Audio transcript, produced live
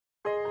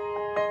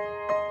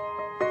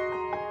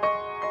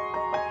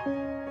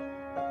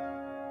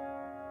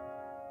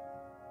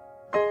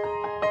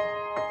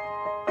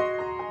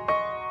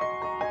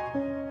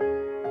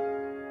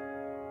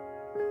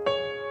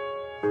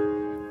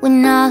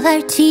all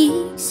our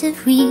tears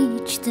have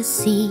reached the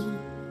sea.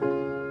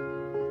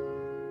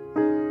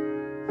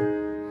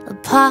 A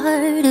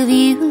part of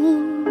you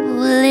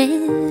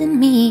live in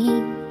me,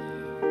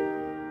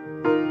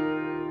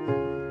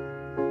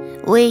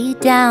 way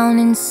down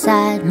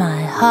inside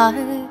my heart.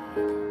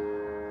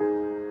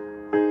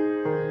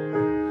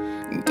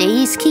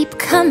 Days keep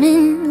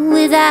coming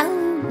without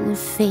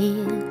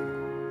fail,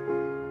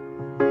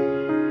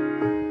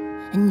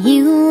 and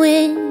you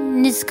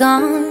wind is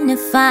gonna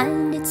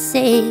find its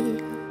sail.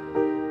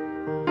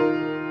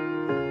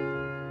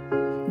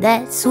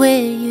 That's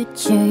where your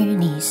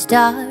journey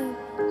starts.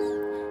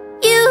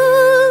 You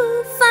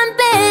find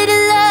better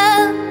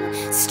love,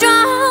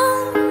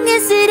 strong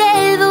as it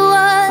ever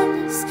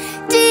was,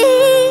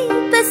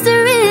 deep as the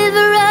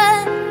river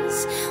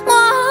runs,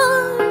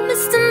 warm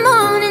as the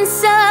morning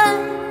sun.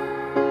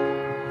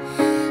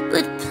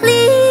 But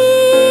please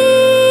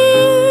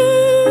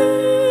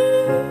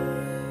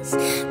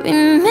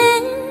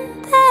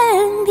remember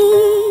me.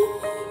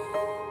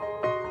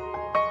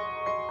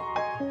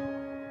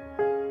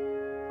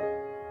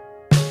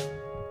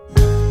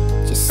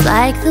 Just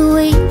like the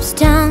waves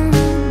down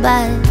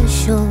by the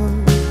shore,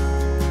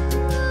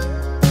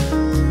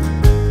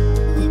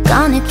 we're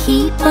gonna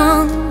keep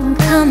on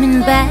coming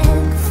back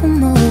for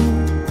more,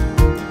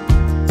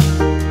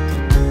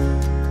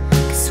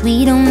 'cause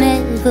we don't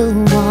ever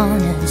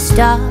wanna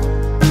stop.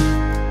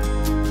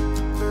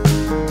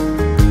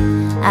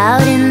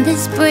 Out in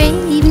this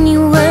brave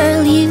new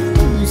world you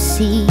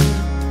seek,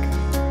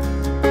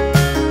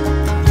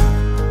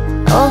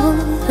 all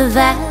the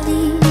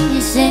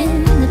valleys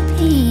and the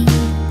peaks,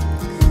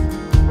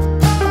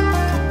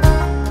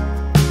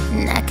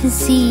 and I can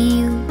see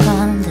you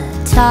on the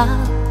top.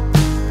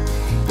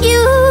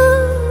 You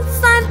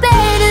find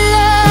better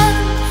love,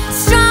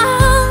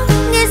 strong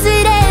as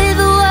it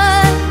ever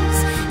was,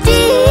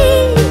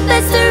 deep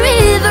as the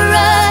river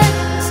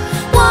runs,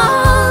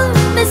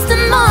 warm as the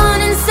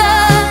morning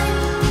sun.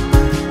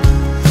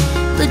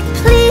 But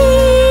please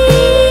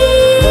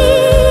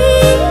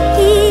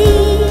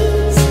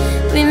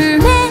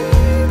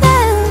remember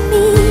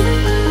me.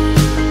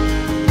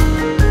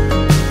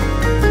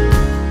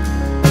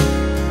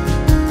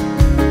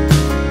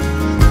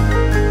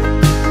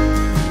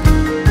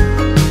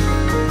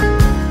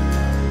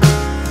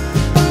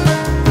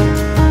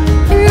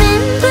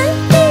 Remember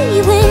me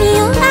when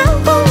you're out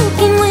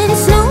walking, when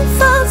snow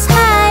falls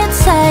high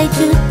outside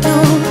your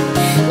door.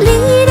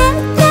 Late at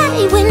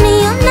night when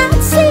you're not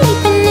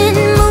sleeping and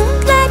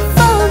moonlight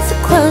falls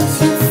across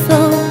your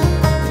floor.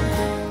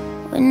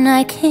 When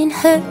I can't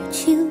hurt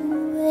you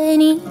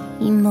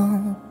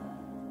anymore.